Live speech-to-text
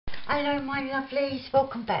Hello my lovelies,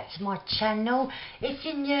 welcome back to my channel. If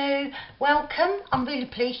you're new, welcome. I'm really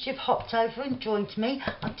pleased you've hopped over and joined me.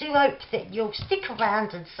 I do hope that you'll stick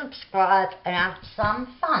around and subscribe and have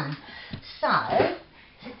some fun. So,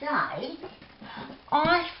 today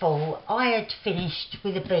I thought I had finished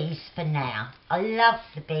with the bees for now. I love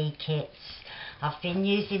the bee kits. I've been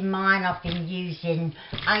using mine, I've been using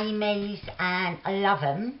Amy's and I love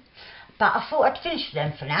them. But I thought I'd finish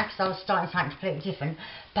them for now because I was starting something completely different.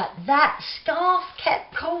 But that scarf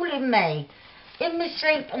kept calling me in my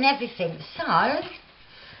sleep and everything. So,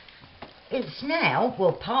 it's now,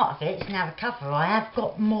 well, part of it is now the cover. I have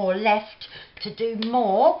got more left to do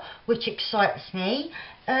more, which excites me.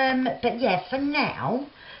 But yeah, for now,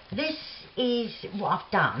 this is what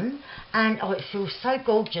I've done. And oh, it feels so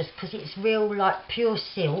gorgeous because it's real, like, pure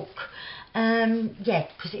silk. Yeah,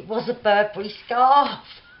 because it was a Burberry scarf.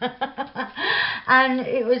 And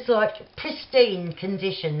it was like pristine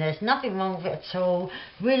condition. There's nothing wrong with it at all.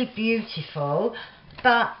 Really beautiful.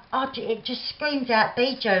 But it just screamed out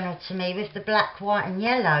bee journal to me with the black, white and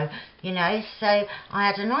yellow, you know. So I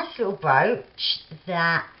had a nice little brooch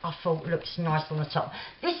that I thought looks nice on the top.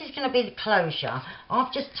 This is going to be the closure.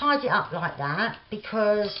 I've just tied it up like that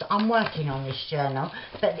because I'm working on this journal,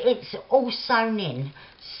 but it's all sewn in,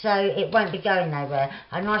 so it won't be going nowhere.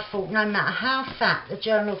 And I thought no matter how fat the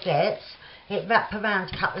journal gets, it wrap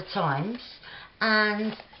around a couple of times,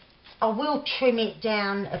 and I will trim it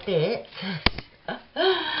down a bit.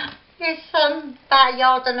 It's about a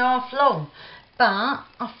yard and a half long, but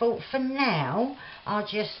I thought for now I'll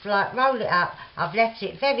just like roll it up. I've left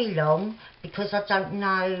it very long because I don't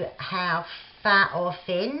know how fat or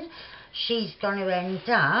thin she's going to end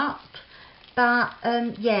up. But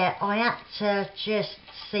yeah, I had to just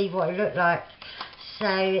see what it looked like.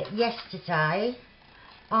 So yesterday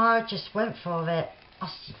I just went for it.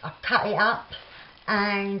 I cut it up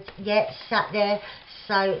and yeah, it sat there.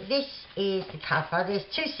 So this is the cover. There's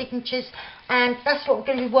two signatures and that's what we're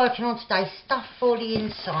going to be working on today. Stuff for the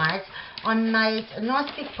inside. I made a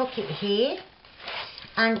nice big pocket here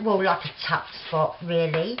and well, like a tuck spot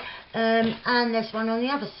really, and there's one on the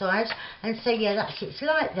other side, and so yeah, that sits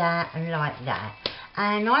like that and like that.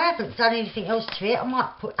 And I haven't done anything else to it. I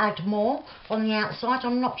might add more on the outside,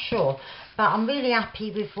 I'm not sure, but I'm really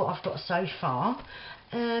happy with what I've got so far.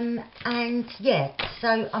 And yeah,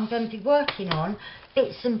 so I'm going to be working on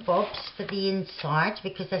bits and bobs for the inside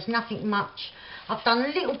because there's nothing much. I've done a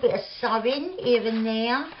little bit of sewing here and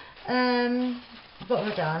there. What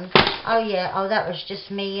have I done? Oh yeah, oh that was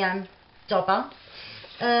just me dobber.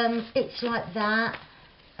 Bits like that.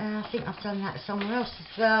 I think I've done that somewhere else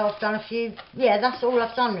as well. I've done a few. Yeah, that's all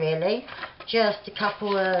I've done really. Just a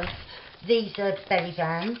couple of, these are belly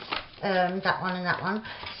bands. That one and that one.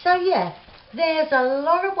 So yeah, there's a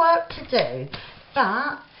lot of work to do,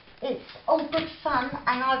 but it's all good fun, and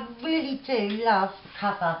I really do love the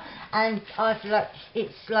cover. And I've like,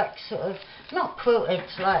 it's like sort of not quilted,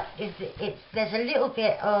 like there's a little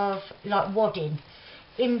bit of like wadding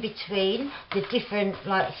in between the different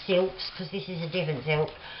like silks, because this is a different silk.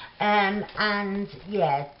 And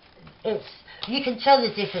yeah, it's, you can tell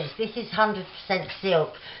the difference. This is 100% silk.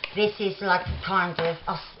 This is like a kind of,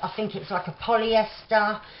 I think it's like a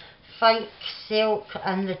polyester fake silk,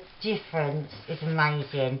 and the difference is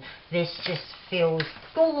amazing. This just feels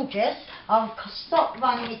gorgeous. I'll stop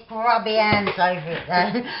running my grubby hands over it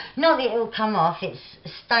though. Not that it'll come off, it's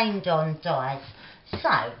stained on dyes.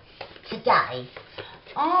 So today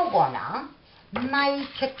I wanna make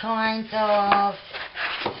a kind of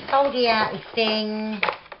foldy outy thing.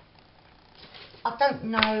 I don't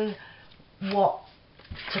know what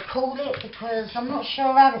to call it because I'm not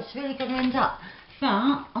sure how it's really going to end up. But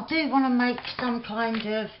I do want to make some kind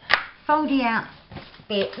of foldy out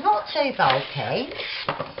bit, not too bulky,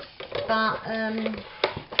 but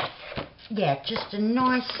yeah, just a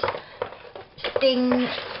nice thing.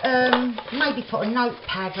 Maybe put a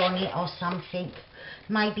notepad on it or something.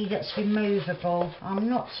 Maybe that's removable. I'm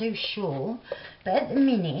not too sure. But at the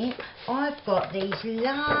minute, I've got these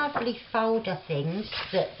lovely folder things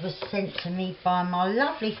that was sent to me by my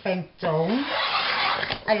lovely friend Dawn.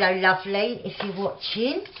 Hello lovely, if you're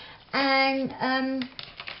watching. And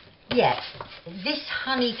yeah, this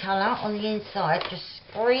honey colour on the inside just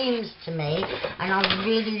screams to me, and I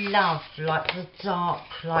really love like the dark,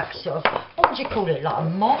 like sort of, what would you call it, like a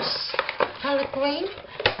moss colour green.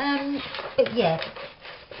 But yeah,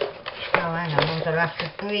 oh hang on, I'm going to have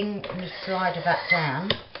to bring my slider back down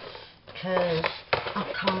because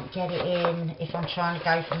I can't get it in if I'm trying to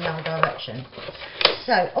go from the other direction.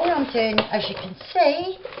 So all I'm doing, as you can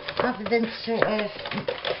see, other than sort of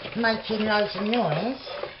making loads of noise,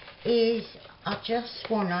 is I just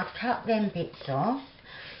want to cut them bits off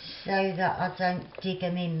so that I don't dig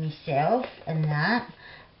them in myself and that.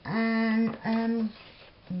 And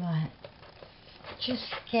right,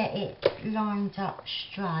 just get it lined up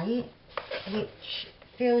straight, which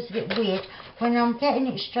feels a bit weird. When I'm getting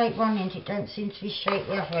it straight one end, it don't seem to be straight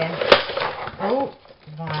the other end. Oh,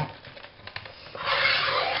 right.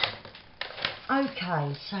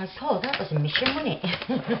 Okay, so, oh, that was a mission, wasn't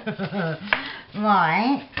it?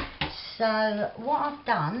 Right, so what I've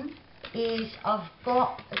done is I've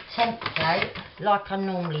got a template like I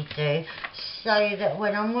normally do, so that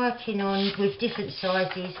when I'm working on with different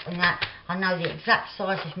sizes and that, I know the exact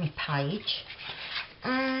size of my page.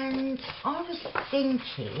 And I was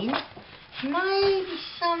thinking maybe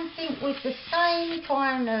something with the same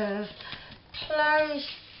kind of close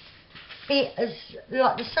bit as,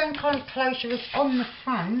 like the same kind of closure as on the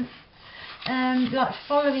front, like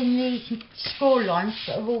following these score lines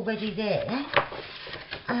that are already there.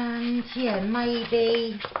 And yeah,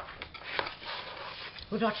 maybe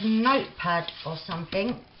with like a notepad or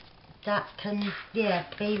something that can, yeah,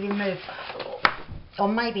 be removed, or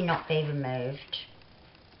maybe not be removed.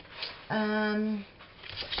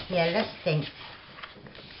 Yeah, let's think.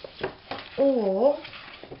 Or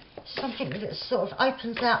something that sort of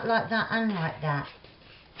opens out like that and like that.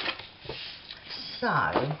 So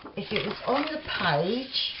if it was on the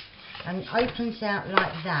page and opens out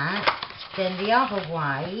like that, then the other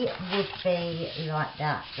way would be like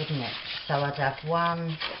that, wouldn't it? So I'd have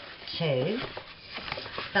 1, 2,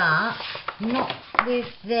 but not with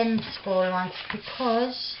them score lines,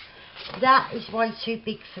 because that is way too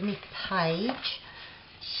big for my page.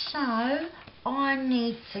 So I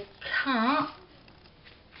need to cut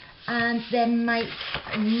and then make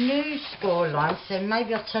a new score line. So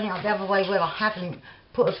maybe I'll turn it up the other way where I haven't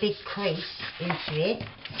put a big crease into it.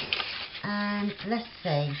 And let's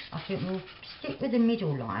see, I think we'll stick with the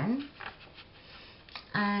middle line.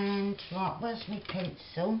 And right, where's my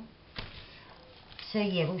pencil? So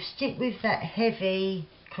yeah, we'll stick with that heavy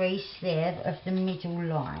crease there of the middle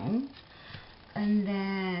line. And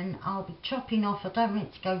then I'll be chopping off, I don't want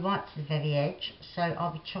it to go right to the very edge, so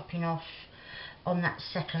I'll be chopping off on that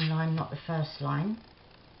second line, not the first line.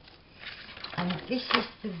 And this is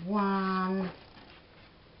the one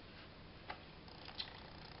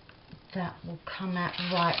that will come out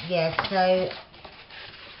right, yeah, so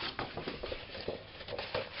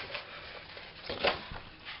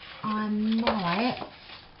I might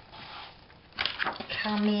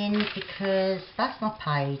come in, because that's my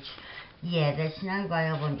page. Yeah, there's no way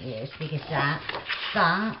I want it as big as that.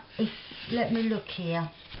 But if, let me look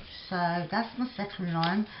here. So that's my second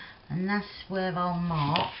line, and that's where I'll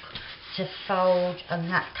mark to fold, and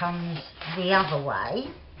that comes the other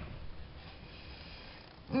way.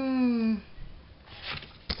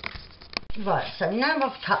 Right, so now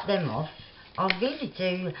I've cut them off, I really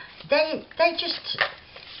do, they just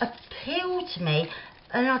appeal to me,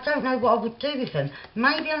 and I don't know what I would do with them.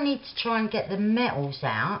 Maybe I need to try and get the metals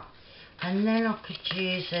out, and then I could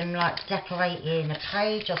use them like decorating a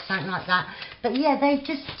page or something like that. But yeah, they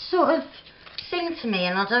just sort of sing to me,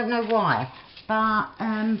 and I don't know why. But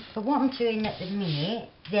for what I'm doing at the minute,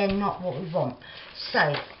 they're not what we want. So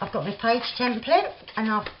I've got my page template, and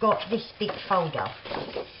I've got this big folder.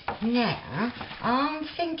 Now I'm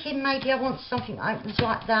thinking maybe I want something that opens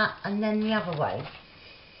like that and then the other way.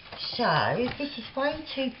 So this is way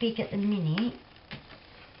too big at the minute.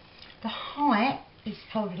 The height is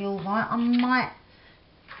probably alright.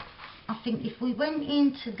 I think if we went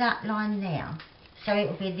into that line there, so it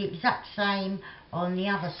will be the exact same on the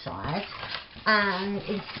other side, and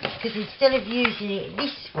because instead of using it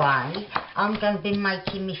this way, I'm going to be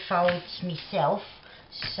making my folds myself,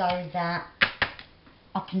 so that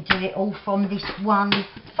I can do it all from this one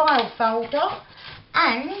file folder,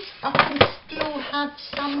 and I can still have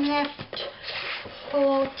some left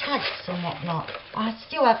for tags and whatnot. I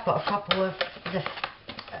still have got a couple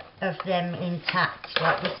of them intact,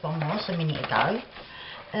 like this one was a minute ago.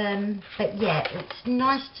 But yeah, it's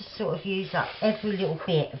nice to sort of use up every little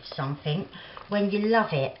bit of something when you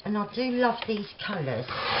love it, and I do love these colours.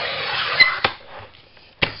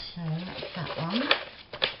 So that's that one.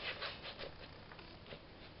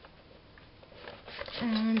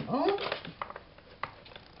 And oh,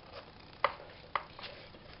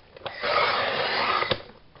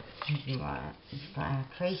 right, we've got our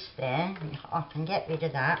crease there. I can get rid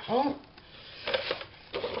of that. Oh,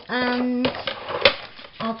 and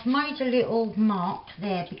I've made a little mark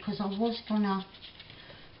there because I was gonna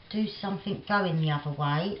do something going the other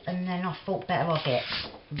way, and then I thought better of it.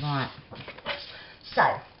 Right,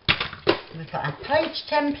 so we've got our page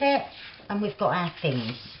template and we've got our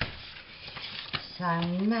things. So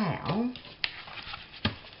now,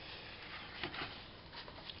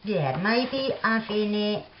 yeah, maybe having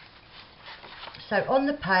it, so on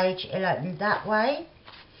the page it'll open that way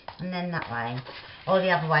and then that way, or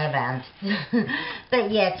the other way around.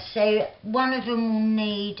 But yeah, so one of them will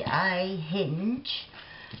need a hinge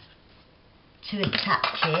to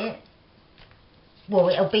attach it. Well,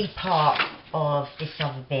 it'll be part of this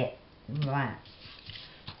other bit. Right,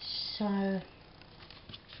 so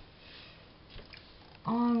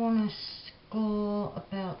I want to score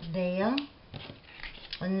about there,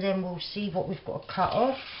 and then we'll see what we've got to cut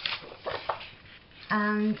off.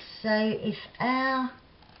 And so if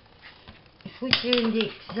we're doing the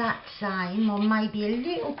exact same, or maybe a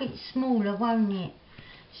little bit smaller, won't it?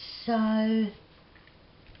 So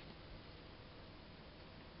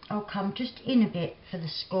I'll come just in a bit for the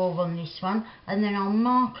score on this one, and then I'll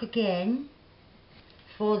mark again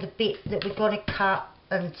for the bit that we've got to cut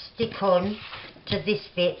and stick on to this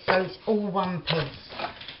bit, so it's all one piece.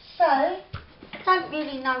 So I don't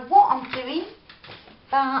really know what I'm doing,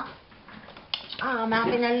 but I'm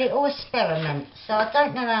having a little experiment, so I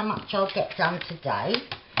don't know how much I'll get done today.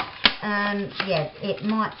 Yeah, it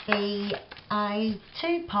might be a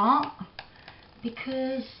two-part,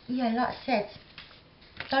 because yeah, like I said,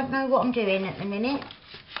 don't know what I'm doing at the minute,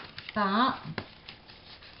 but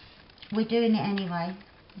we're doing it anyway.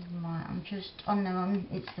 Right, I know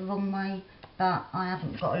it's the wrong way, but I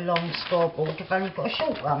haven't got a long scoreboard, I've only got a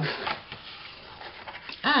short one.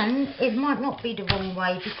 And it might not be the wrong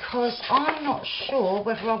way, because I'm not sure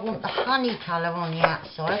whether I want the honey colour on the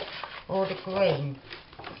outside or the green.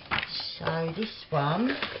 So this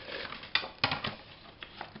one,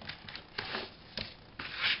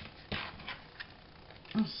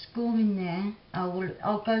 I'm scoring there.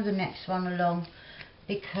 I'll go the next one along,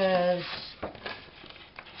 because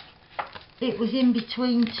it was in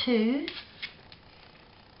between two.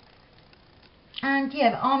 And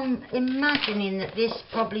yeah, I'm imagining that this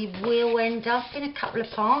probably will end up in a couple of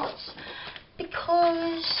parts,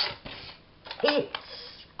 because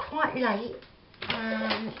it's quite late.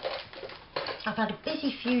 I've had a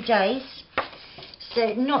busy few days,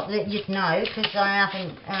 so not that you'd know, because I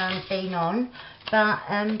haven't been on, but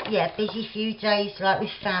yeah, busy few days like with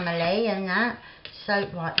family and that. So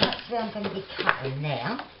right, that's where I'm going to be cutting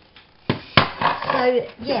now. So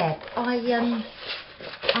yeah,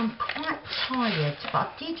 I'm quite tired, but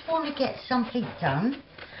I did want to get something done.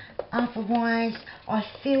 Otherwise, I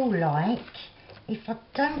feel like if I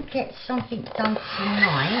don't get something done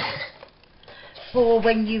tonight, for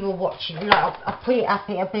when you were watching, like I'll put it up,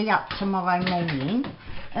 it'll be up tomorrow morning.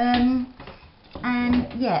 And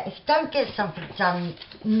yeah, if I don't get something done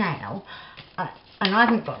now, and I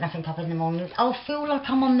haven't got nothing up in the morning, I'll feel like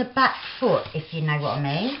I'm on the back foot, if you know what I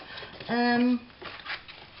mean.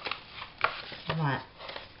 Right.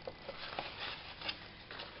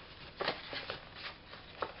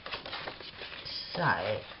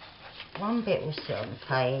 So, one bit will sit on the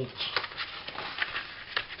page,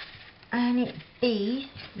 and it be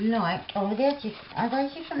like, oh, are they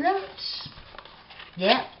different lengths?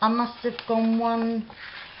 Yeah, I must have gone one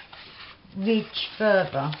ridge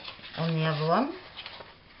further on the other one.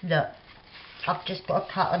 Look, I've just got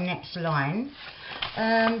to cut a next line.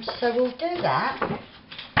 So we'll do that,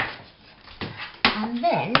 and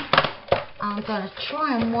then I'm going to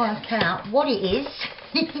try and work out what it is.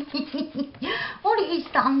 What it is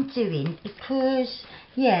that I'm doing, because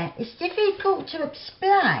yeah, it's difficult to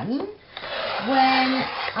explain when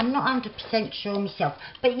I'm not 100% sure myself.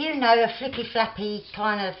 But you know, a flippy flappy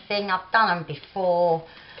kind of thing, I've done them before.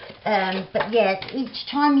 But yeah, each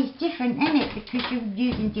time is different, isn't it? Because you're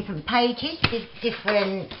using different pages with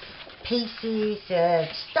different pieces of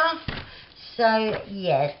stuff. So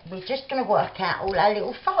yeah, we're just going to work out all our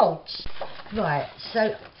little folds. Right,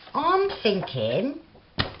 so I'm thinking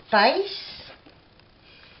base,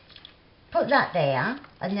 put that there,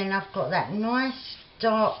 and then I've got that nice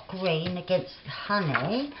dark green against the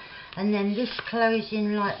honey, and then this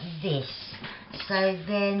closing like this. So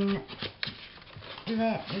then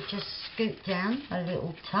let me just scoot down a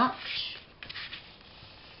little touch.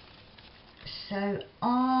 So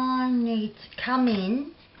I need to come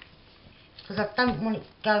in, because I don't want it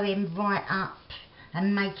going right up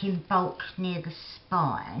and making bulk near the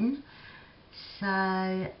spine. So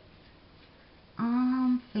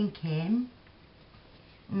I'm thinking,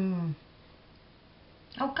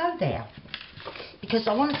 I'll go there, because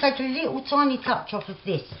I want to take a little tiny touch off of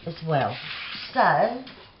this as well. So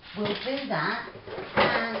we'll do that,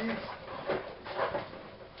 and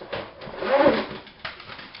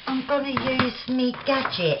I'm going to use me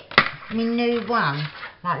gadget, my new one.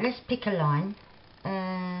 Right, let's pick a line.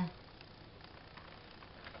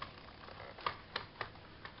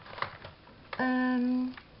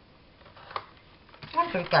 I'm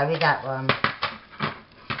going to go with that one.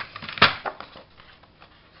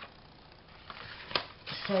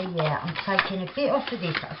 So yeah, I'm taking a bit off of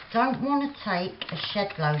this. I don't want to take a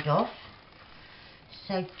shed load off.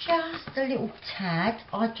 So just a little tad.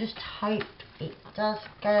 I just hope it does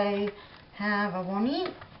go how I want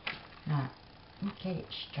it. Right, let me get it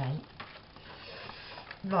straight.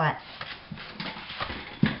 Right.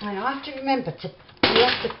 And I have to remember to, you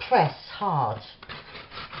have to press hard.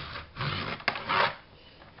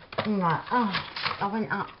 Right, oh, I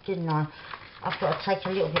went up, didn't I? I've got to take a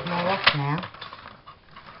little bit more off now.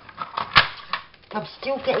 I'm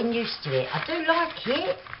still getting used to it. I do like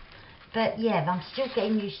it, but yeah, I'm still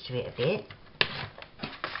getting used to it a bit.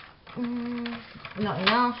 Not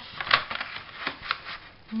enough.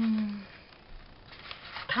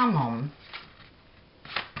 Come on.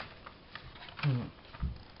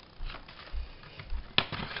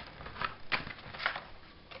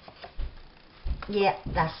 Yeah,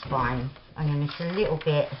 that's fine. And then it's a little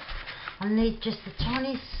bit. I need just a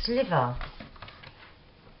tiny sliver.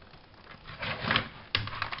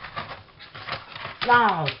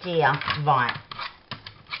 Oh dear. Right.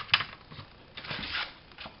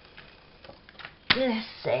 Let's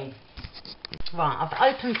see. Right,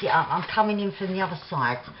 I've opened it up. I'm coming in from the other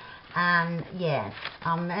side. And yeah,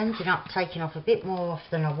 I'm ending up taking off a bit more off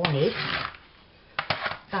than I wanted.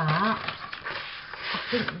 But I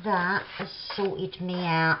think that has sorted me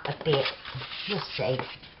out a bit. We'll see.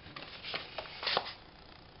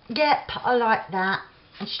 Yep, I like that.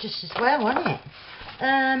 It's just as well, isn't it?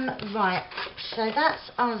 Right, so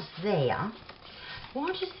that's us there. Why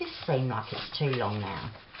does this seem like it's too long now?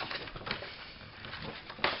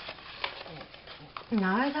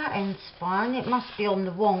 No, that end's fine. It must be on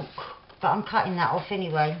the wonk, but I'm cutting that off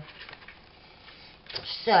anyway.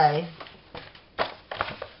 So,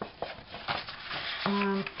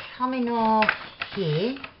 coming off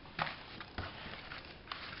here.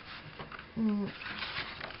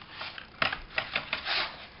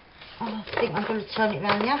 I think I'm going to turn it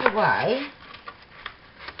around the other way,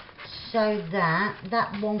 so that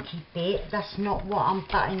wonky bit, that's not what I'm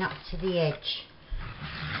butting up to the edge.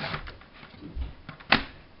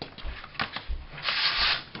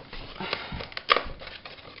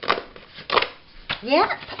 Yep,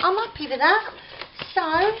 I'm happy with that.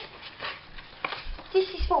 So, this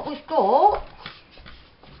is what we've got.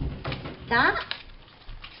 That.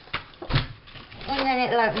 And then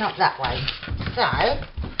it'll open up that way. So,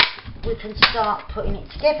 we can start putting it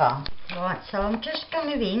together. Right, so I'm just going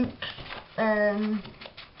to ink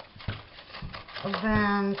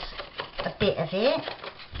around a bit of it.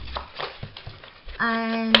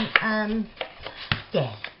 And,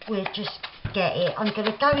 yeah, we'll just get it. I'm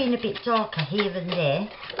going to go in a bit darker here and there.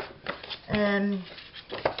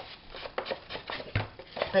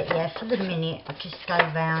 But yeah, for the minute, I'll just go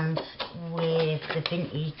round with the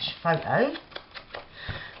vintage photo.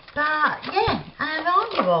 But yeah, and are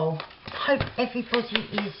you all? Hope everybody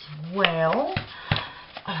is well.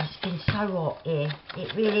 Oh, it's been so hot here.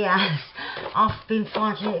 It really has. I've been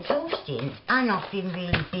finding it exhausting, and I've been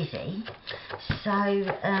really busy. So,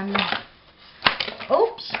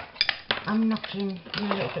 oops. I'm knocking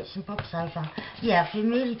little bits and bobs over. Yeah, I've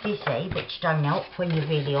been really busy, which don't help when you're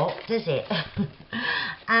really hot, does it?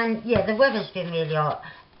 And yeah, the weather's been really hot.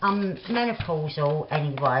 I'm menopausal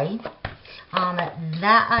anyway. I'm at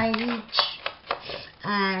that age,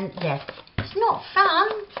 and yeah, it's not fun.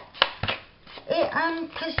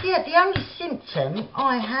 Because yeah, the only symptom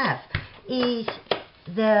I have is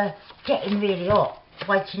the getting really hot,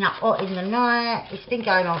 waking up hot in the night. It's been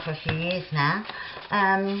going on for a few years now.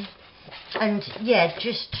 And yeah,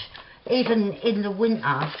 just even in the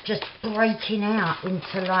winter, just breaking out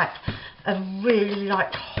into like a really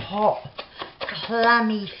like hot,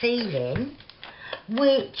 clammy feeling,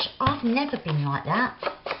 which I've never been like that.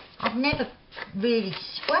 I've never really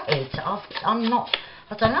sweated. I'm not,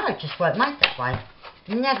 I don't know, I just weren't made that way.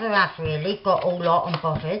 Never have really got all hot and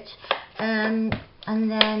bothered. And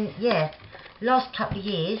then yeah, last couple of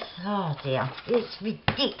years, oh dear, it's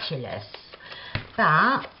ridiculous.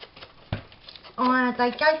 But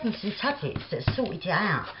they gave me some tablets that sorted it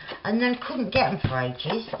out, and then couldn't get them for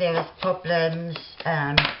ages. There was problems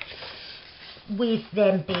with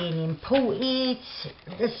them being imported.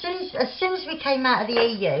 As soon as we came out of the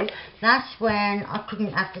EU, that's when I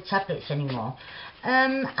couldn't have the tablets anymore.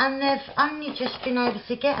 And they've only just been able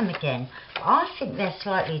to get them again. I think they're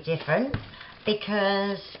slightly different,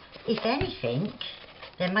 because if anything,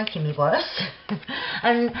 they're making me worse.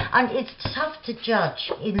 and it's tough to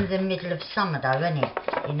judge in the middle of summer though, isn't it?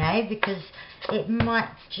 You know, because it might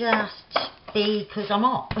just be because I'm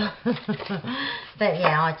hot. But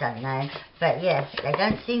yeah, I don't know. But yeah, they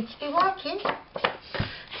don't seem to be working.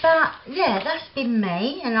 But yeah, that's been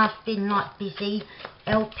me, and I've been like busy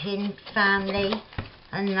helping family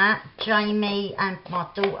and that. Jamie and my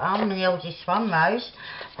daughter, my eldest one, Rose,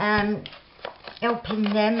 helping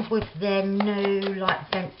them with their new like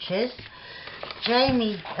ventures.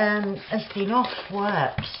 Jamie has been off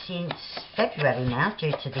work since February now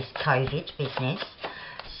due to this COVID business.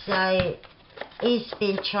 So he's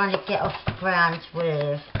been trying to get off the ground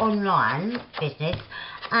with online business,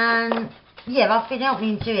 and yeah, I've been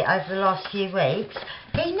helping him do it over the last few weeks.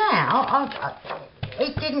 He now,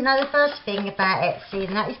 he didn't know the first thing about Etsy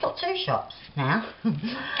and that. He's got 2 shops now.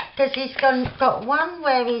 Because he's got one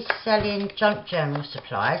where he's selling junk journal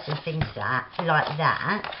supplies and things like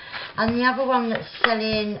that. And the other one that's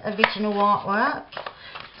selling original artwork.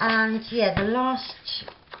 And yeah, the last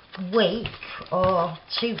week or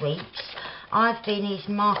 2 weeks, I've been his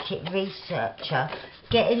market researcher,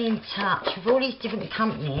 getting in touch with all these different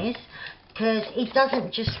companies, because he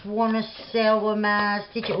doesn't just want to sell them as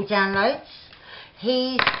digital downloads.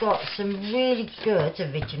 He's got some really good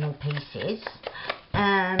original pieces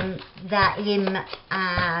that him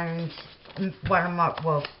and one of my,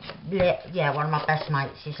 well, yeah, one of my best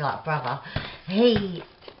mates, he's like a brother.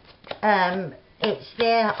 It's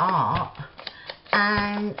their art,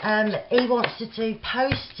 and he wants to do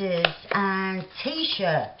posters and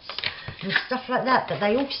t-shirts and stuff like that, but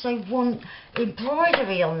they also want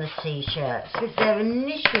embroidery on the t-shirts with their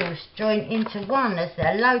initials joined into one as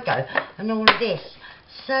their logo and all of this.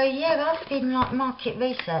 So yeah, I've been like market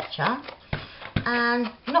researcher,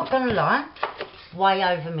 and not gonna lie, way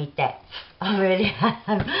over my depth. I really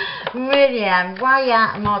am way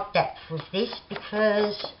out of my depth with this,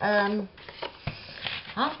 because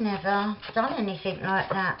I've never done anything like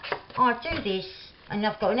that. I do this, and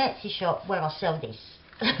I've got an Etsy shop where I sell this.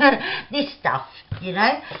 This stuff, you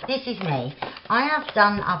know, this is me. I have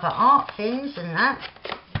done other art things and that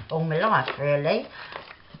all my life really,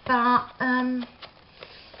 but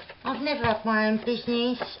I've never had my own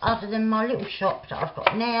business other than my little shop that I've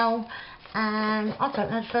got now, and I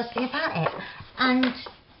don't know the first thing about it. And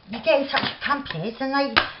you get in touch with companies and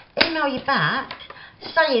they email you back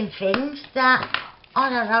saying things that I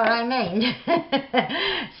don't know what I mean.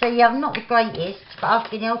 So yeah, I'm not the greatest, but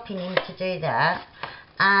I've been helping him to do that.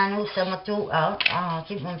 And also my daughter, I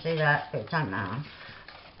didn't want to do that, but it don't matter.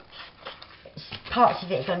 Parts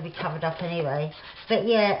of it are going to be covered up anyway. But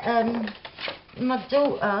yeah, my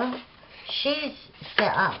daughter, she's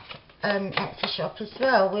set up an Etsy shop as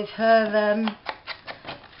well with her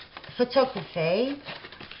photography.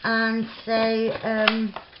 And so,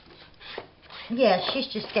 yeah, she's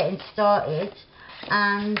just getting started.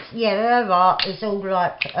 And yeah, her art is all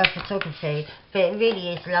like her photography, but it really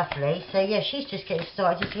is lovely. So yeah, she's just getting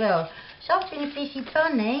started as well. So I've been a busy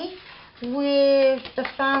bunny with the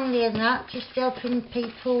family and that, just helping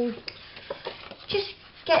people just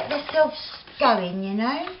get themselves going, you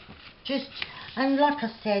know. And like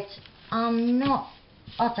I said, I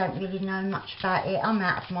don't really know much about it. I'm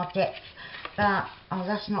out of my depth, but oh,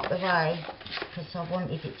 that's not the way, because I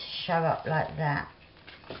wanted it to show up like that.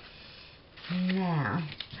 Now,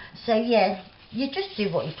 so yeah, you just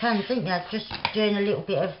do what you can, don't you? Just doing a little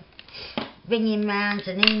bit of ringing round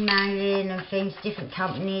and emailing and things, different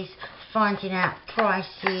companies, finding out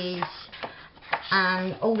prices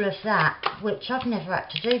and all of that, which I've never had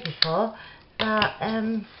to do before. But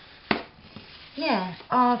yeah,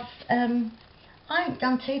 I ain't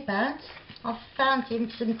done too bad. I've found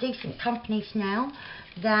him some decent companies now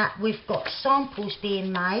that we've got samples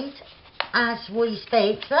being made as we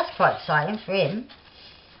speak, so that's quite exciting for him.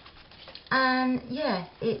 And yeah,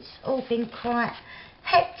 it's all been quite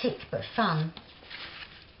hectic but fun.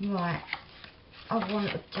 Right, I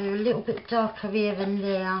want to do a little bit darker here and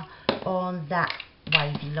there on that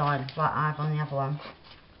wavy line like I have on the other one.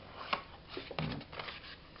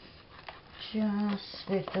 Just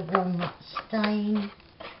with the walnut stain.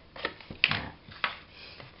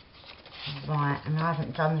 Right, and I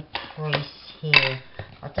haven't done the crease here.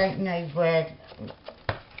 I don't know where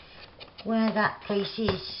that crease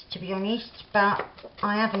is, to be honest, but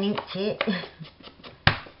I haven't inked it.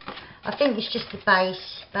 I think it's just the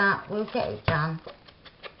base, but we'll get it done.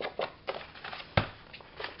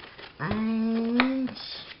 And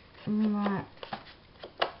right.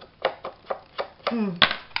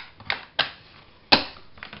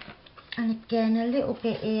 And again, a little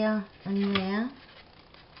bit here and there.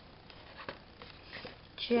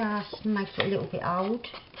 Just make it a little bit old.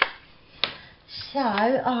 So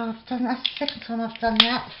I've done that's the second time I've done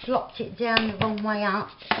that, flopped it down the wrong way up.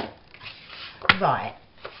 Right,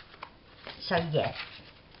 So yeah,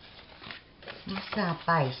 that's our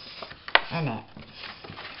base, isn't it?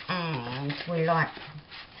 And we like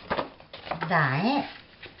that,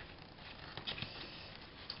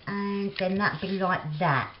 and then that'd be like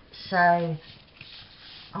that. So I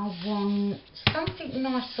want something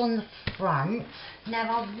nice on the front.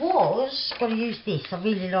 Now I was going to use this, I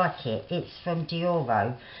really like it, it's from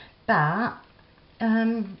Dioro, but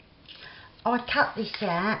I cut this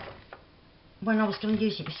out when I was going to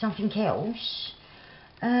use it with something else.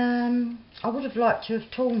 I would have liked to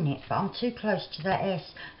have torn it, but I'm too close to that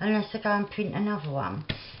S unless I go and print another one.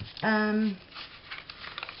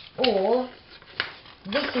 Or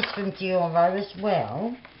this is from Dioro as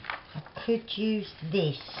well. I could use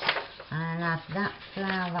this and have that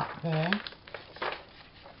flower up there,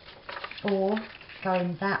 or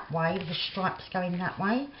going that way, the stripes going that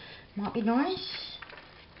way, might be nice.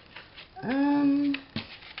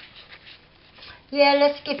 Yeah,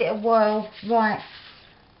 let's give it a whirl. Right,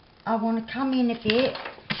 I want to come in a bit,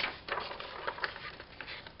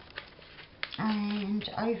 and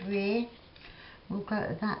over here we'll go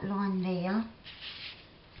to that line there,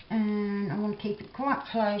 and I want to keep it quite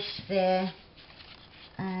close there,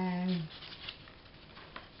 and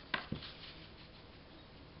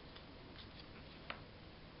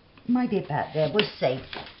maybe about there, we'll see.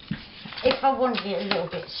 If I want it a little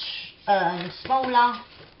bit smaller,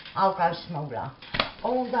 I'll go smaller.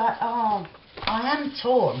 Although, oh, I am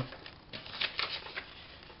torn,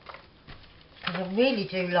 because I really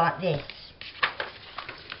do like this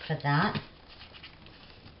for that.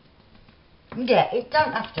 Yeah, it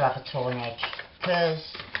don't have to have a torn edge, because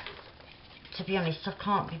to be honest, I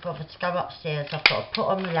can't be bothered to go upstairs. I've got to put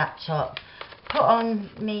on my laptop, put on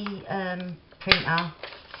my printer,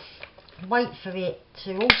 wait for it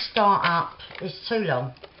to all start up. It's too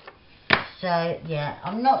long. So yeah,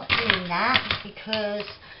 I'm not doing that, because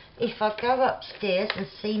if I go upstairs and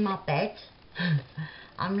see my bed,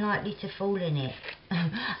 I'm likely to fall in it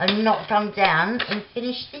and not come down and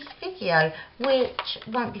finish this video, which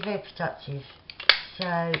won't be very productive.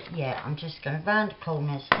 So yeah, I'm just going to round the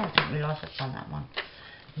corners. Oh, I didn't realise I'd done that one.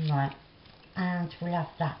 Right, and we'll have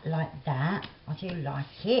that like that. I do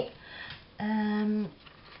like it.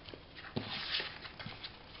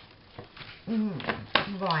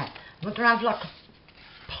 Right, we're going to have like a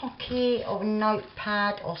pocket or a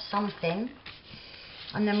notepad or something,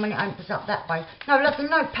 and then when it opens up that way, no, like a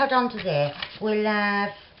notepad under there, we'll have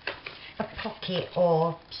a pocket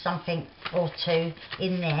or something or two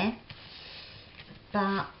in there.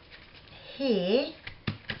 But here,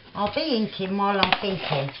 I'll be inking while I'm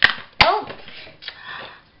thinking. Oh,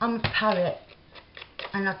 I'm a poet,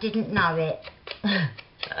 and I didn't know it.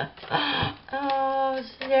 Oh,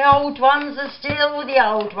 the old ones are still the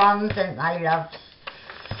old ones, aren't they, loves?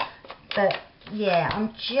 But yeah,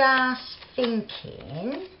 I'm just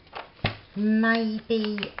thinking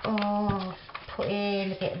maybe of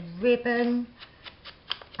putting a bit of ribbon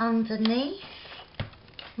underneath.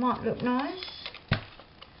 Might look nice.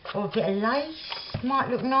 Or a bit of lace might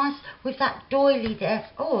look nice with that doily there.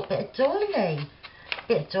 Oh, a bit of doily. A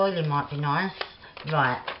bit of doily might be nice.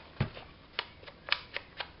 Right.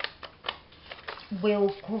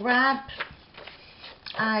 We'll grab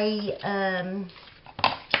a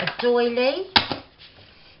doily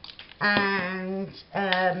and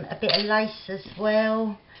a bit of lace as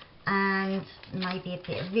well, and maybe a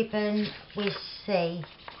bit of ribbon. We'll see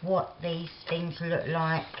what these things look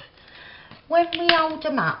like when we hold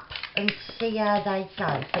them up and see how they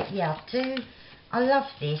go. But yeah, I love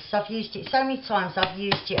this. I've used it so many times. I've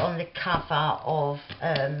used it on the cover of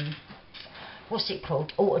what's it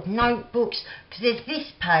called, Altered Notebooks, because there's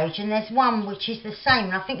this page and there's one which is the same,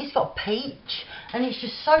 and I think it's got peach, and it's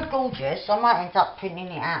just so gorgeous. I might end up printing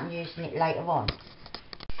it out and using it later on.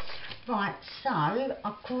 Right, so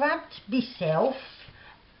I grabbed myself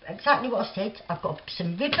exactly what I said. I've got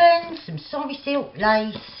some ribbon, some sari silk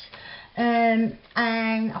lace, and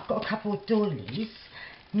I've got a couple of doilies.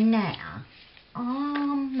 Now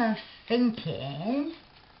I'm thinking,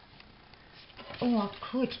 oh, I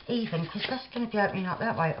could even, because that's going to be opening up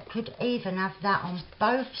that way, I could even have that on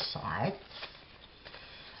both sides.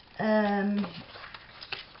 And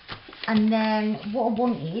then what I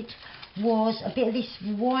wanted was a bit of this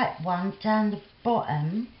white one down the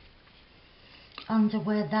bottom, under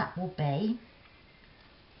where that will be.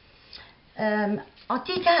 I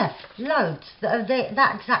did have loads that are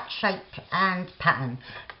that exact shape and pattern,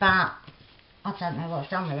 but I don't know what I've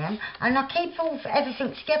done with them, and I keep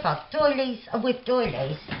everything together. Doilies are with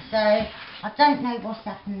doilies, so I don't know what's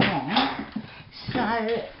happened there. So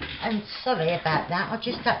I'm sorry about that. I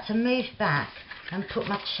just had to move back and put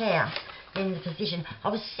my chair in the position. I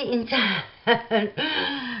was sitting down,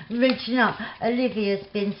 reaching up. Olivia's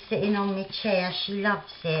been sitting on my chair. She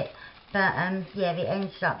loves it. But, yeah, it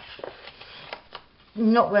ends up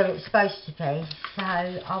not where it's supposed to be. So,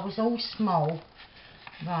 I was all small.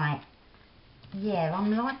 Right. Yeah,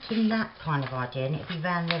 I'm liking that kind of idea, and it'll be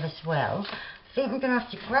round there as well. I think I'm going to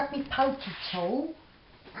have to grab my pokey tool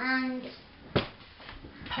and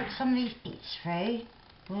poke some of these bits through,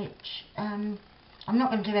 which I'm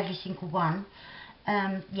not going to do every single one.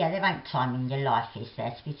 Yeah, there ain't time in your life, is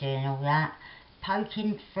there, to be doing all that,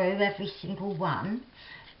 poking through every single one.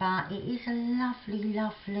 But it is a lovely,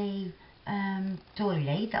 lovely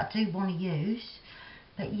doily that I do want to use.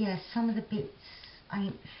 But yeah, some of the bits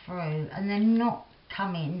ain't through, and they're not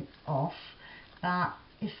coming off. But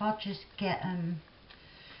if I just get them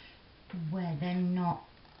where they're not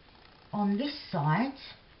on this side,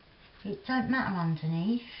 it don't matter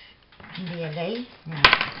underneath, really.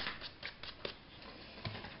 Right.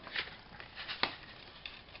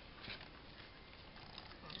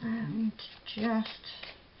 And just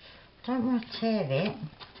don't want to tear it.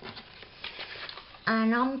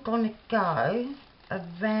 And I'm going to go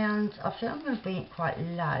around, I think I'm going to bring it quite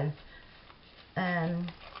low,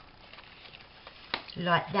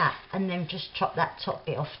 like that, and then just chop that top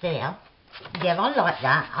bit off there. Yeah, I like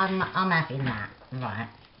that. I'm having that. Right.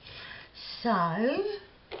 So,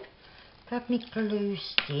 grab me glue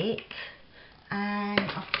stick, and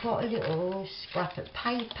I've got a little scrap of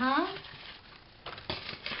paper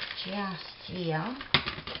just here,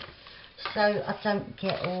 so I don't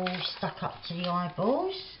get all stuck up to the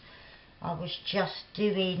eyeballs. I was just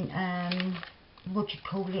doing, what do you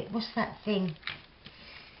call it? What's that thing?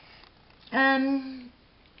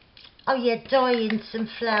 Oh yeah, dyeing some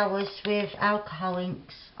flowers with alcohol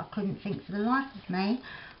inks. I couldn't think for the life of me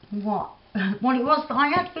what it was that I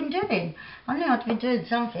had been doing. I knew I'd been doing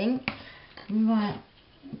something. Right,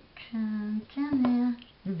 come down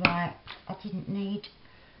there. Right, I didn't need,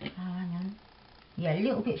 oh hang on. Yeah, a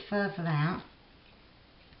little bit further out.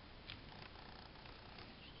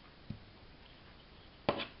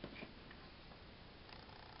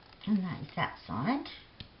 And that is that side.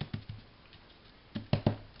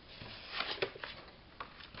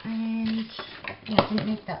 And yeah, I didn't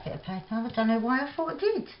need that bit of paper. I don't know why I thought I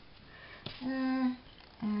did.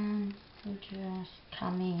 And we'll just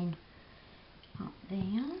come in up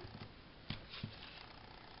there.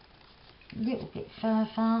 A little bit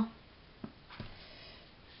further.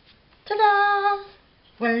 Ta-da!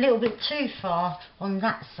 Well, a little bit too far on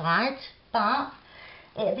that side, but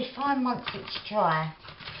it'll be fine once it's dry.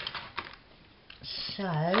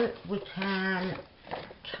 So we can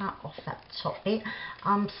cut off that top bit.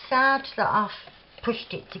 I'm sad that I've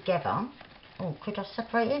pushed it together. Oh, could I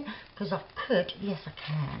separate it? Because I could. Yes, I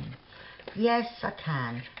can. Yes, I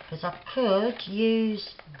can. Because I could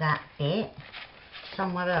use that bit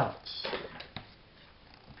somewhere else.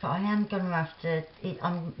 But I am going to have to,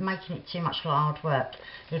 I'm making it too much hard work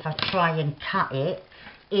if I try and cut it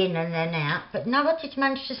in and then out. But no, I did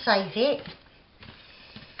manage to save it.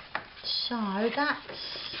 So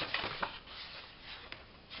that's,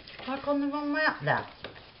 have I gone the wrong way up there?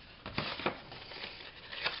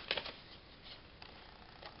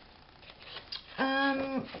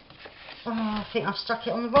 Oh, I think I've stuck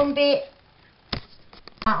it on the wrong bit.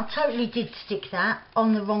 I totally did stick that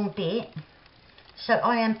on the wrong bit. So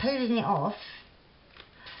I am peeling it off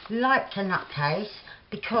like a nutcase,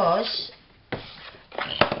 because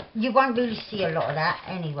you won't really see a lot of that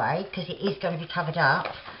anyway, because it is going to be covered up.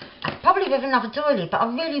 And probably with another doily, but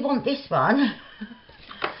I really want this one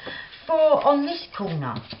for on this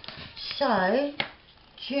corner. So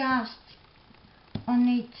just, I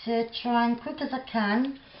need to try and quick as I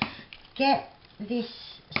can get this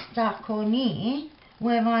stuck on here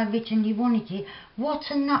where I originally wanted it. What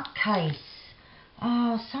a nutcase.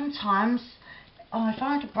 Oh, sometimes, oh, if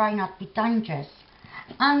I had a brain I'd be dangerous.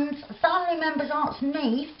 And family members ask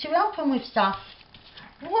me to help them with stuff.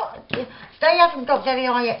 What? They haven't got very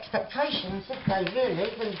high expectations, have they,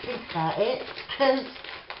 really, when you think about it? Because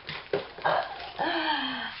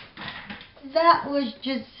that was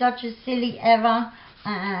just such a silly error,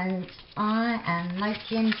 and I am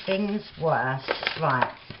making things worse.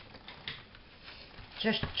 Right.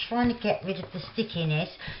 Just trying to get rid of the stickiness,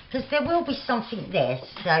 because there will be something there,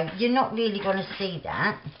 so you're not really going to see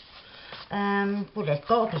that. Well, there's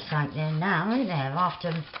got to be something there now, isn't there,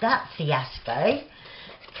 after that fiasco?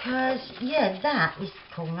 Because, yeah, that is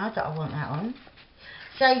the corner that I want that on.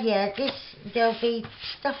 So, yeah, there'll be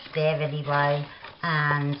stuff there anyway,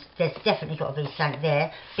 and there's definitely got to be something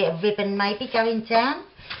there. Bit of ribbon maybe going down,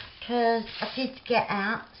 because I did get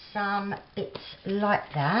out some bits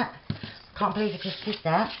like that. Can't believe I just did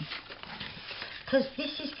that. Because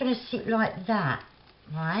this is going to sit like that,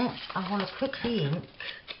 right? I want to quickly ink.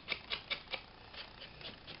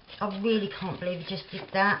 I really can't believe I just did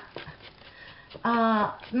that.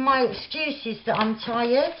 My excuse is that I'm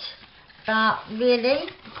tired, but really,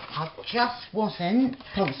 I just wasn't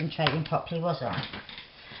concentrating properly, was I?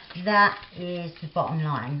 That is the bottom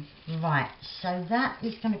line. Right, so that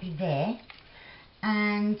is going to be there.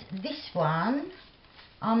 And this one,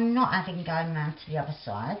 I'm not having going round to the other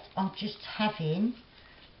side. I'm just having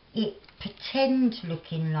it pretend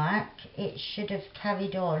looking like it should have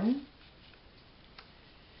carried on.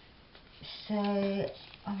 So,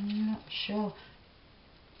 I'm not sure.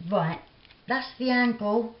 Right, that's the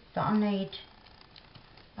angle that I need.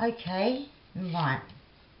 Okay, right.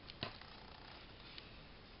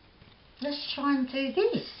 Let's try and do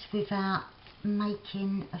this without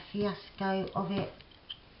making a fiasco of it.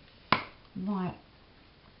 Right.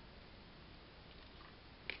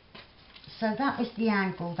 So that was the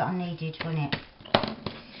angle that I needed, wasn't it?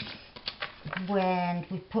 When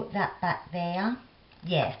we put that back there.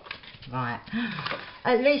 Yeah, right.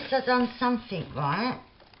 At least I've done something right.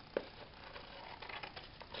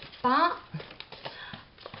 But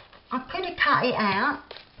I could have cut it out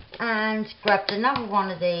and grabbed another one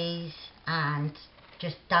of these and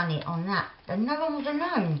just done it on that, and no one would have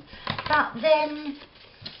known. But then,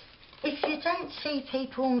 if you don't see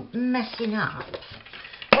people messing up,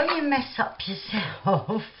 when you mess up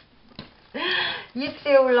yourself, you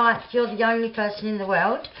feel like you're the only person in the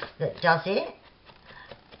world that does it.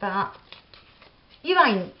 But you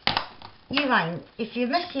ain't. You ain't. If you're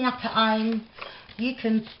messing up at home, you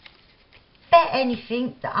can bet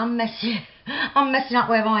anything that I'm messing up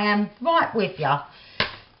where I am right with you.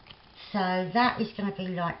 So that is going to be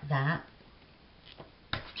like that.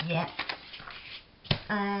 Yeah.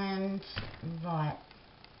 And right.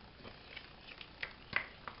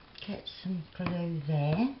 Get some glue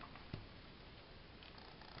there.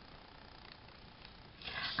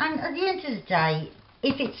 And at the end of the day,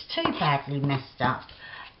 if it's too badly messed up,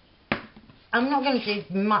 I'm not going to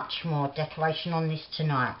do much more decoration on this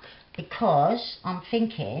tonight, because I'm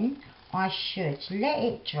thinking I should let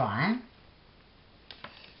it dry.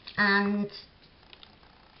 And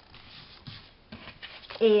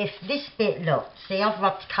if this bit, look, see, I've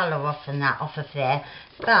rubbed colour off and that off of there,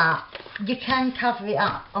 but you can cover it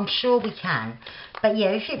up, I'm sure we can. But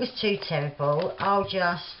yeah, if it was too terrible, I'll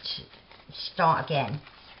just start again.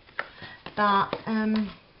 But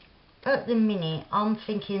at the minute, I'm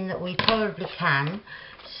thinking that we probably can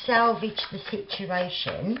salvage the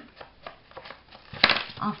situation.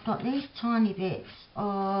 I've got these tiny bits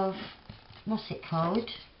of, what's it called,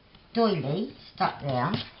 doily stuck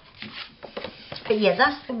there. But yeah,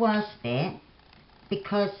 that's the worst bit,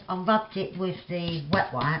 because I rubbed it with the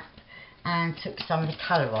wet wipe and took some of the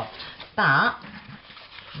colour off. But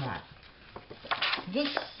right,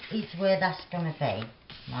 this is where that's going to be,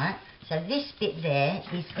 right? So this bit there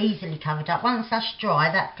is easily covered up. Once that's dry,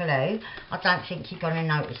 that glue, I don't think you're going to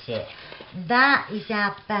notice it. That is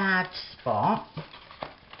our bad spot,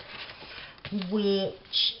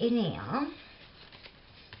 which in here,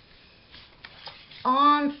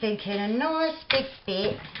 I'm thinking a nice big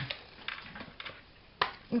bit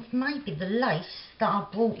of maybe the lace that I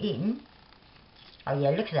brought in. Oh yeah,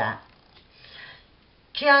 look at that.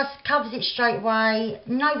 Just covers it straight away.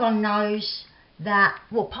 No one knows that,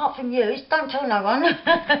 well, apart from you, don't tell no one.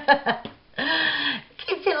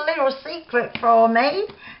 Keep it a little secret for me,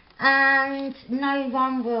 and no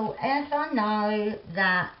one will ever know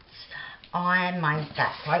that I made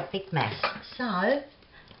that great big mess. So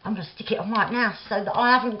I'm going to stick it on right now so that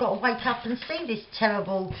I haven't got to wake up and see this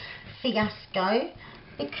terrible fiasco,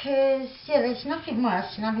 because yeah, there's nothing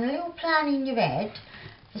worse than having a little plan in your head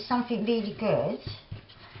for something really good,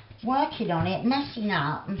 working on it, messing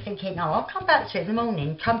up and thinking, oh, I'll come back to it in the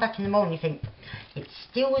morning. Come back in the morning and think, it's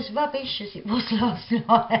still as rubbish as it was last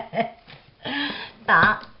night.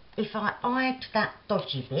 But if I hide that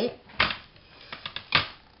dodgy bit,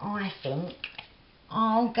 I think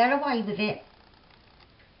I'll get away with it.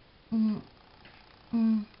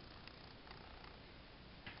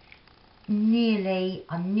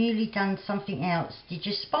 I've nearly done something else. Did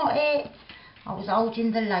you spot it? I was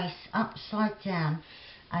holding the lace upside down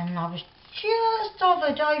and I was just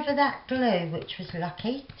hovered over that glue, which was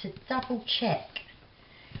lucky, to double check,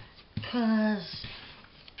 because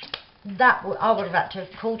that I would have had to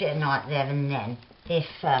have called it a night there and then if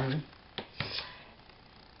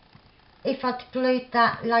I'd glued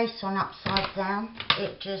that lace on upside down.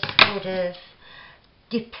 It just would have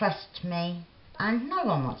depressed me, and no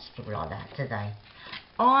one wants to feel like that, do they?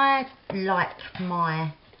 I like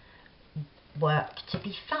my work to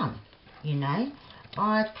be fun, you know.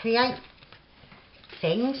 I create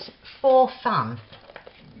things for fun,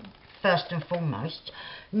 first and foremost,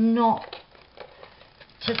 not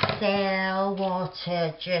to sell or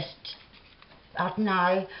to just, I don't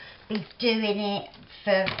know, be doing it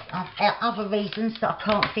for other reasons that I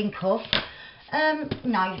can't think of.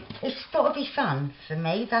 No, it's got to be fun for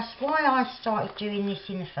me. That's why I started doing this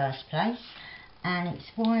in the first place, and it's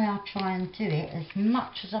why I try and do it as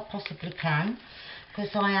much as I possibly can,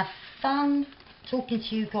 because I have fun talking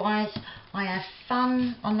to you guys. I have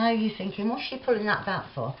fun. I know you're thinking, what's she pulling that back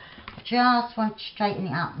for? I just want to straighten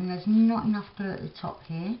it up, and there's not enough glue at the top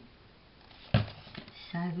here,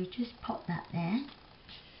 so we just pop that there.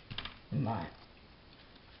 Right,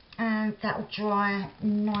 and that will dry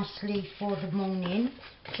nicely for the morning.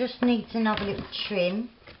 Just needs another little trim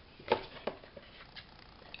to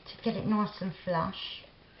get it nice and flush.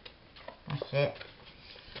 That's it.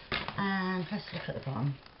 And let's look at the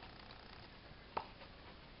bottom.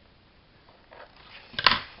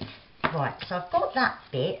 Right, so I've got that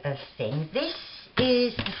bit of thing. This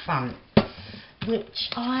is the front, which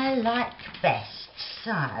I like best.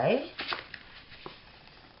 So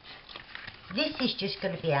this is just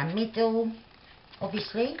going to be our middle,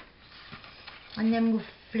 obviously, and then we'll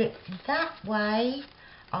flip that way.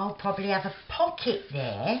 I'll probably have a pocket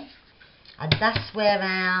there, and that's where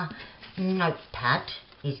our notepad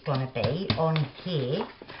is going to be, on here,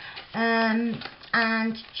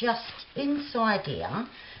 and just inside here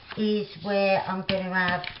is where I'm going to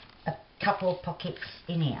have a couple of pockets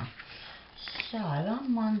in here. So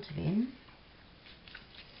I'm wondering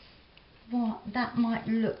what that might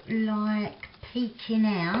look like peeking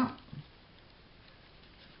out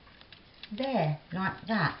there, like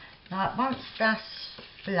that. Like, once that's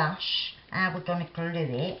flush, how we're going to glue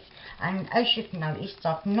it. And as you've noticed,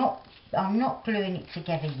 I'm not gluing it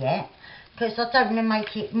together yet, because I don't want to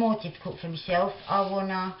make it more difficult for myself. I want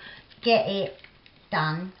to get it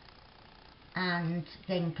done and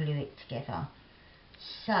then glue it together.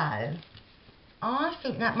 So I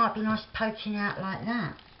think that might be nice poking out like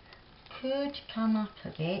that. Could come up a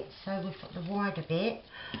bit, so we've got the wider bit,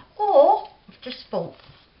 or I've just thought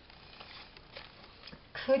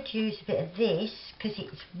could use a bit of this because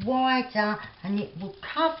it's wider and it will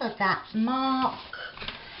cover that mark.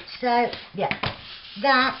 So yeah,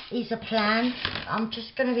 that is a plan. I'm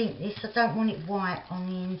just going to ink this. I don't want it white on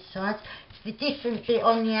the inside. The different bit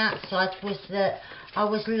on the outside was that I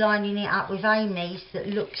was lining it up with Amy's that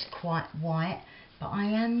looks quite white, but I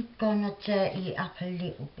am going to dirty it up a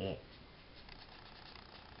little bit.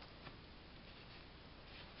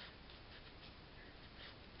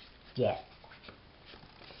 Yeah,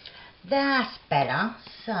 that's better.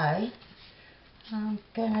 So I'm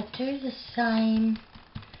going to do the same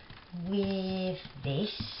with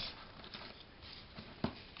this,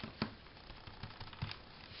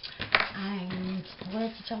 and where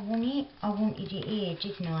did I want it? I wanted it here,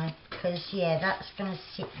 didn't I? Because yeah, that's going to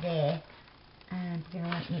sit there, and we're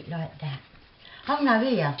going to open it like that. Oh no,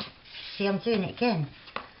 here, see, I'm doing it again.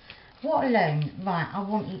 What alone? Right, I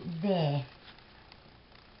want it there.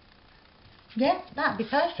 Yeah, that'd be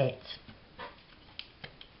perfect.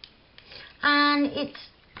 And it's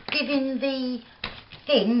giving the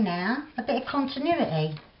thing now a bit of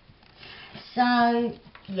continuity. So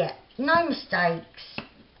yeah, no mistakes,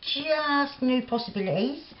 just new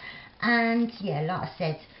possibilities. And yeah, like I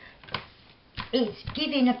said, it's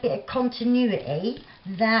giving a bit of continuity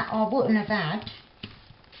that I wouldn't have had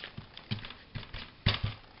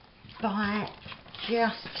by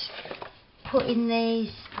just putting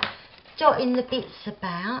these, dotting the bits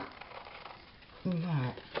about.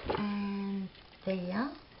 Right, and there.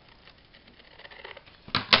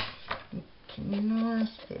 Nice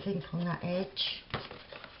bit of ink on that edge,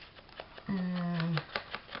 and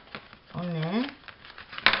on there.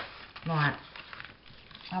 Right,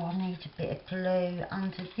 oh, I need a bit of glue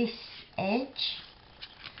under this edge.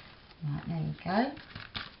 Right, there you go.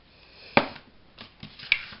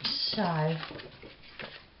 So,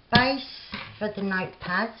 base for the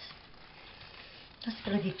notepads. That's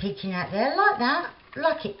going to be peeking out there, like that,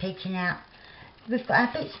 like it peeking out. We've got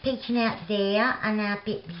our bits peeking out there and our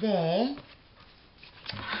bit there.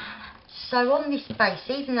 So on this base,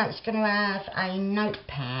 even though it's going to have a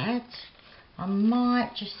notepad, I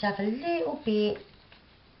might just have a little bit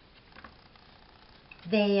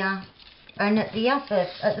there and at the other,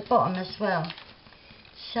 at the bottom as well.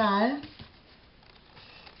 So I'm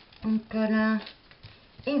going to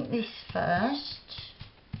ink this first.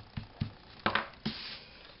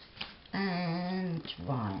 And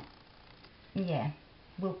right, yeah,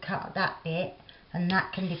 we'll cut that bit, and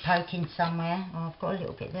that can be poking somewhere. Oh, I've got a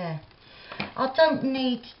little bit there. I don't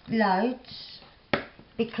need loads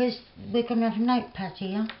because we're going to have a notepad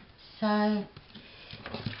here, so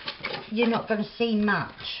you're not going to see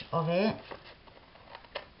much of it.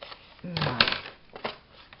 Right.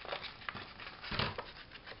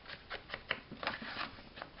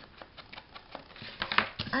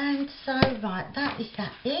 And so, right, that is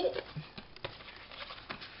that bit.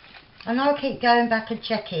 And I'll keep going back and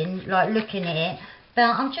checking, like looking at it, but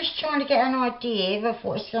I'm just trying to get an idea of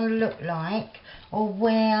what it's going to look like, or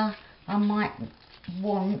where I might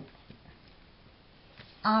want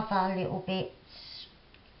other little bits.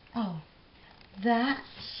 Oh, that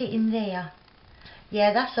sitting there.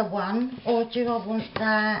 Yeah, that's a one. Or do I want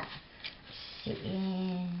that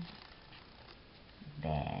sitting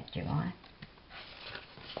there, do I?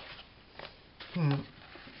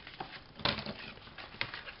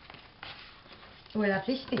 We'll have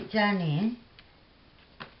this bit down here.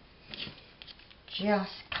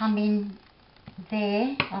 Just come in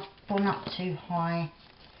there. I've gone up too high,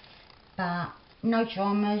 but no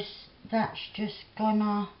dramas. That's just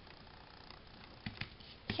gonna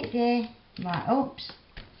sit there. Right, oops.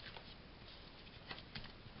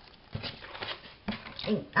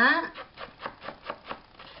 Think that.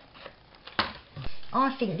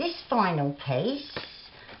 I think this final piece,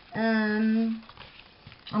 I'm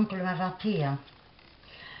going to have up here.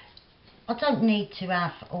 I don't need to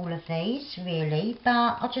have all of these really, but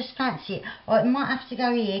I just fancy it. Or it might have to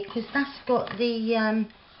go here because that's got the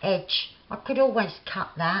edge. I could always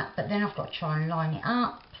cut that, but then I've got to try and line it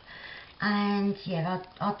up. And yeah,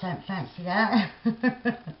 I don't fancy that.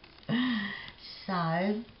 So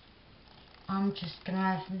I'm just going to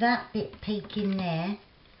have that bit peek in there.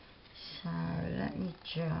 So let me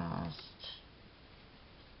just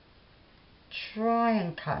try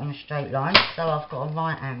and cut in a straight line so I've got a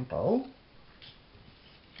right angle.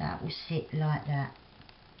 That will sit like that.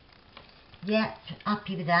 Yep,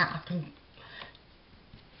 happy with that. I can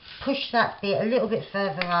push that bit a little bit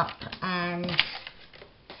further up and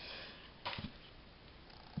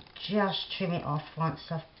just trim it off once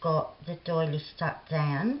I've got the doily stuck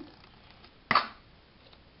down.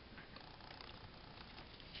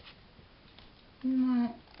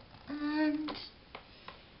 Right, and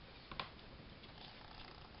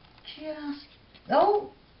just, oh,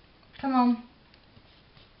 come on.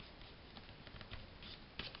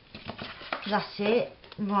 That's it.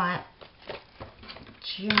 Right,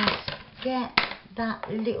 just get that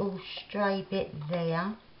little stray bit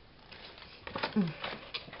there.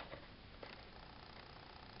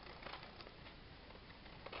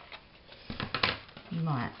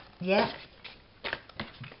 Right, yeah.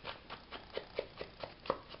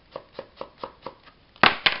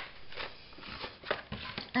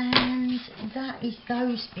 And that is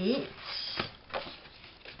those bits.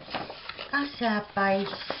 That's our base.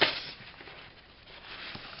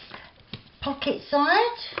 Pocket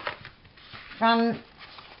side, front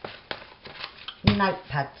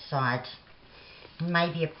notepad side,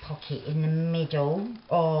 maybe a pocket in the middle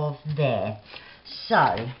of there.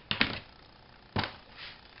 So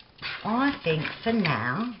I think for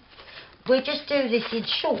now we'll just do this in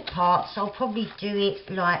short parts. I'll probably do it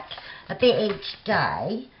like a bit each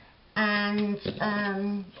day, and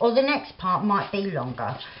or the next part might be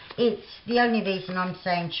longer. It's the only reason I'm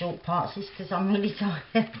saying short parts is because I'm really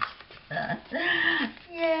tired.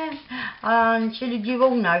 Yeah, and you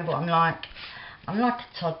all know what I'm like. I'm like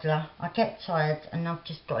a toddler. I get tired and I've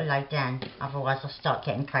just got to lay down, otherwise I'll start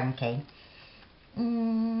getting cranky.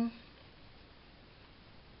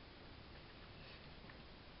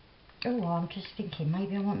 Oh, I'm just thinking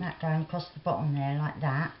maybe I want that going across the bottom there like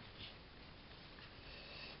that,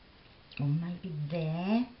 or maybe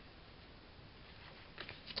there.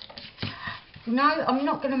 No, I'm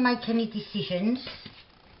not going to make any decisions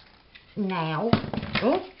now.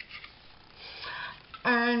 Oh.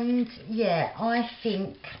 And yeah, I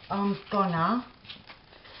think I'm gonna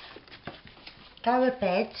go to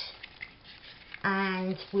bed,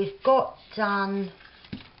 and we've got done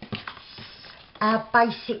our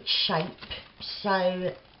basic shape.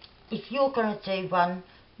 So if you're going to do one,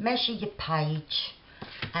 measure your page,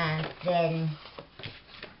 and then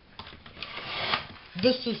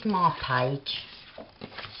this is my page,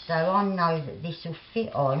 so I know that this will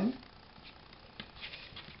fit on.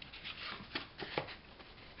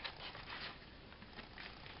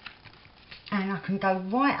 And I can go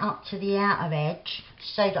right up to the outer edge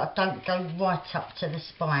so that I don't go right up to the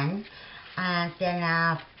spine, and then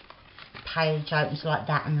our page opens like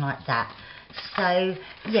that and like that. So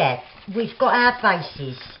yeah, we've got our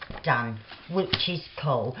bases done, which is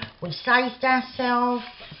cool. We saved ourselves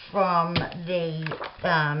from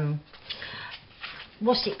the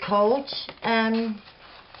what's it called?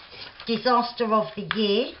 Disaster of the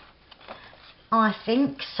year, I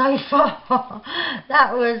think, so far.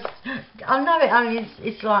 That was, I know it only,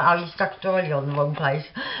 it's like, oh, you stuck a doily on the wrong place,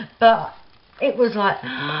 but it was like,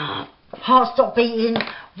 heart stopped beating,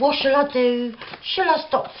 what shall I do? Shall I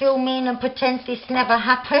stop filming and pretend this never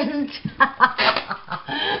happened?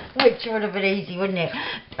 Which would have been easy, wouldn't it?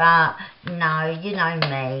 But no, you know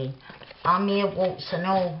me, I'm here warts and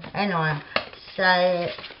all, anyway. So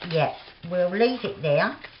yeah, we'll leave it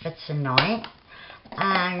there for tonight,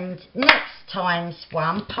 and next time's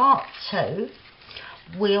one, part 2,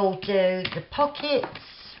 we'll do the pockets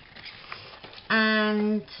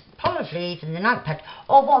and probably even the notepad.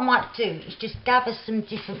 Or what I might do is just gather some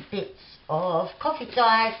different bits of coffee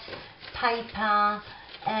dyes, paper,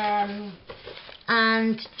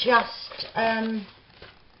 and just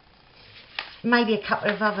maybe a couple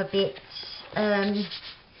of other bits, and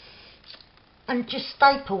just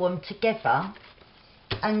staple them together,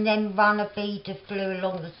 and then run a bead of glue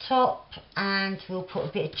along the top, and we'll put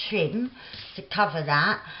a bit of trim to cover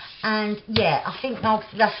that. And yeah, I think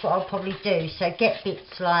that's what I'll probably do. So get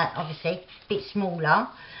bits like, obviously, a bit smaller,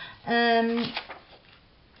 and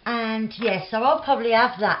yeah, so I'll probably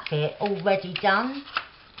have that bit already done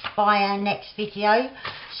by our next video,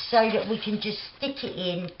 so that we can just stick it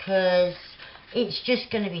in, because it's just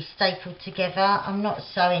going to be stapled together. I'm not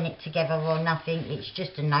sewing it together or nothing, it's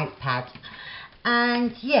just a notepad.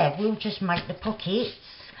 And yeah, we'll just make the pockets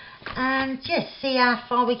and just see how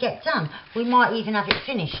far we get done. We might even have it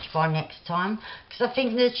finished by next time, because I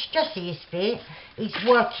think the stressiest bit is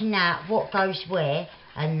working out what goes where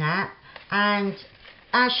and that. And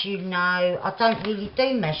as you know, I don't really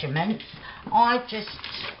do measurements, I just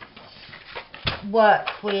work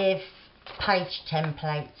with page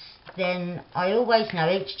templates. Then I always know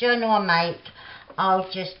each journal I make, I'll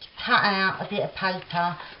just cut out a bit of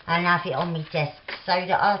paper and have it on my desk, so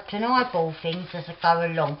that I can eyeball things as I go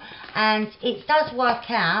along, and it does work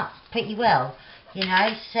out pretty well, you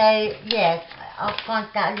know. So yeah, I find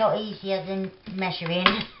that a lot easier than measuring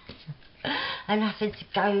and having to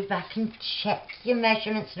go back and check your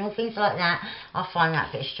measurements and all things like that. I find that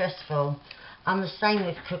a bit stressful. I'm the same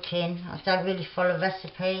with cooking. I don't really follow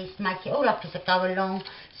recipes, make it all up as I go along.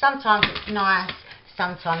 Sometimes it's nice,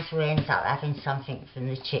 sometimes we end up having something from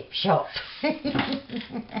the chip shop.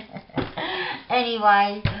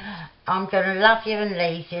 Anyway, I'm going to love you and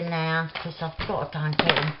leave you now, because I've got to go and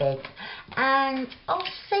get in bed. And I'll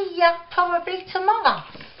see you probably tomorrow.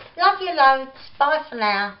 Love you loads. Bye for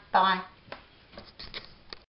now. Bye.